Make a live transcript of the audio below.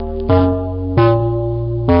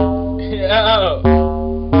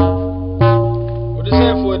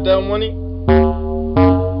DelMoney.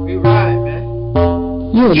 We ride, man.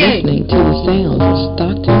 You're listening to the sounds of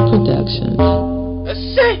Stockton Productions. That's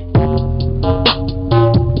it.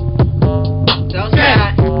 Sounds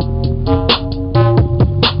right.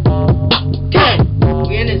 Gang.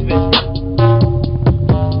 We in this bitch, man.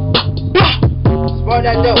 Support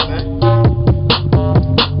that dope, man.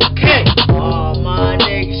 Okay. All my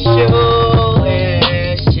niggas shootin'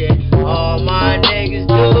 shit. All my niggas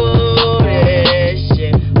do this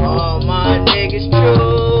shit. All my niggas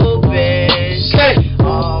troopin' shit.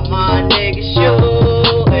 All my niggas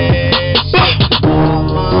shootin' shit. All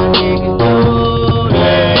my niggas do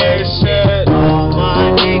this shit. All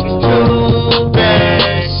my niggas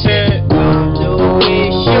troopin' shit. Come do we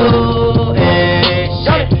shootin'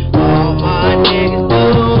 shit. All my niggas do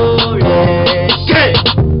this shit.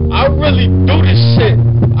 I really do this shit.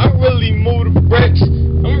 I really move the bricks.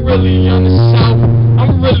 I'm really on the south.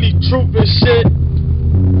 I'm really trooping shit.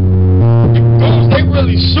 The goons, they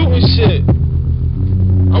really shooting shit.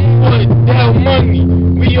 I'm with DelMoney.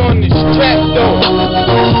 We on this trap though.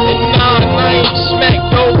 And nah, I ain't smack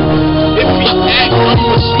though. If he act,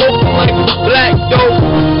 I'ma smoke him like a black though.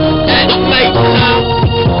 At night time,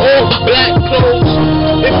 all black clothes.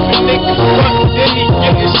 If a nigga front, then he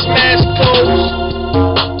getting smashed clothes.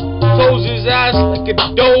 Close his eyes like a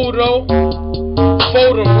dodo.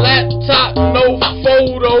 Fold him laptop, no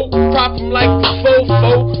photo. Prop him like a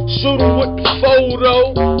fofo. Shoot him with the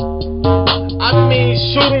photo. I mean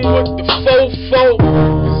shoot him with the fofo.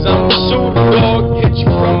 Cause I'm a shooter dog, hit you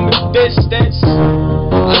from a distance.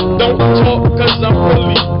 I don't talk cause I'm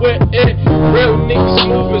really with it. Real niggas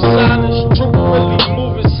moving silence. Troup really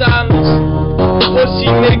moving silence. Pussy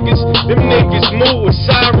niggas, them niggas move with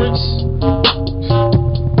sirens.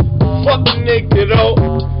 Fuck a nigga though,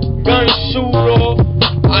 gun shoot off.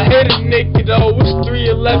 I hit a nigga though, it's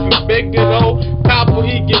 311 bigger though. Copper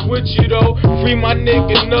he get with you though. Free my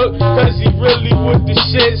nigga Nook, cause he really with the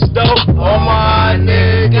shits though. All my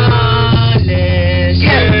niggas this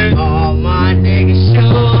shit. All my niggas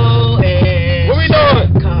shootin'. What we doing?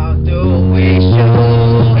 Come through, we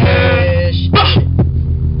shootin' shit.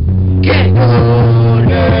 Get through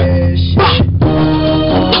this shit.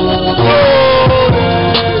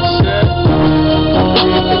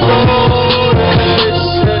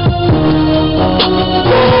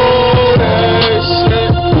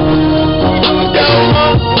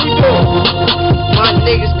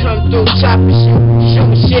 Chopping shit,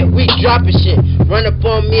 shooting shit, we dropping shit. Run up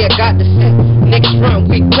on me, I got the fit. Niggas run,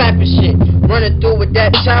 we clapping shit. Running through with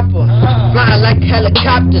that chopper, flying like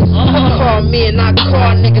helicopters. Call me and I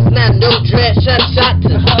call niggas, not no dread, shot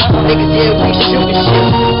to. Niggas, yeah, we shooting shit.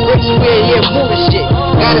 Bricks, yeah, moving shit.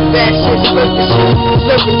 Got a bad shit, slurping shit.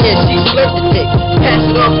 Slurping, yeah, she slurped the dick. Pass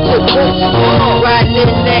it off to boots. Riding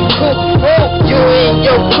in that coupe. You and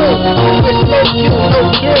your crew. With no Q, no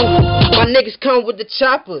through. My niggas come with the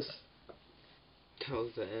choppers. That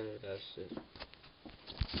was the end of that shit.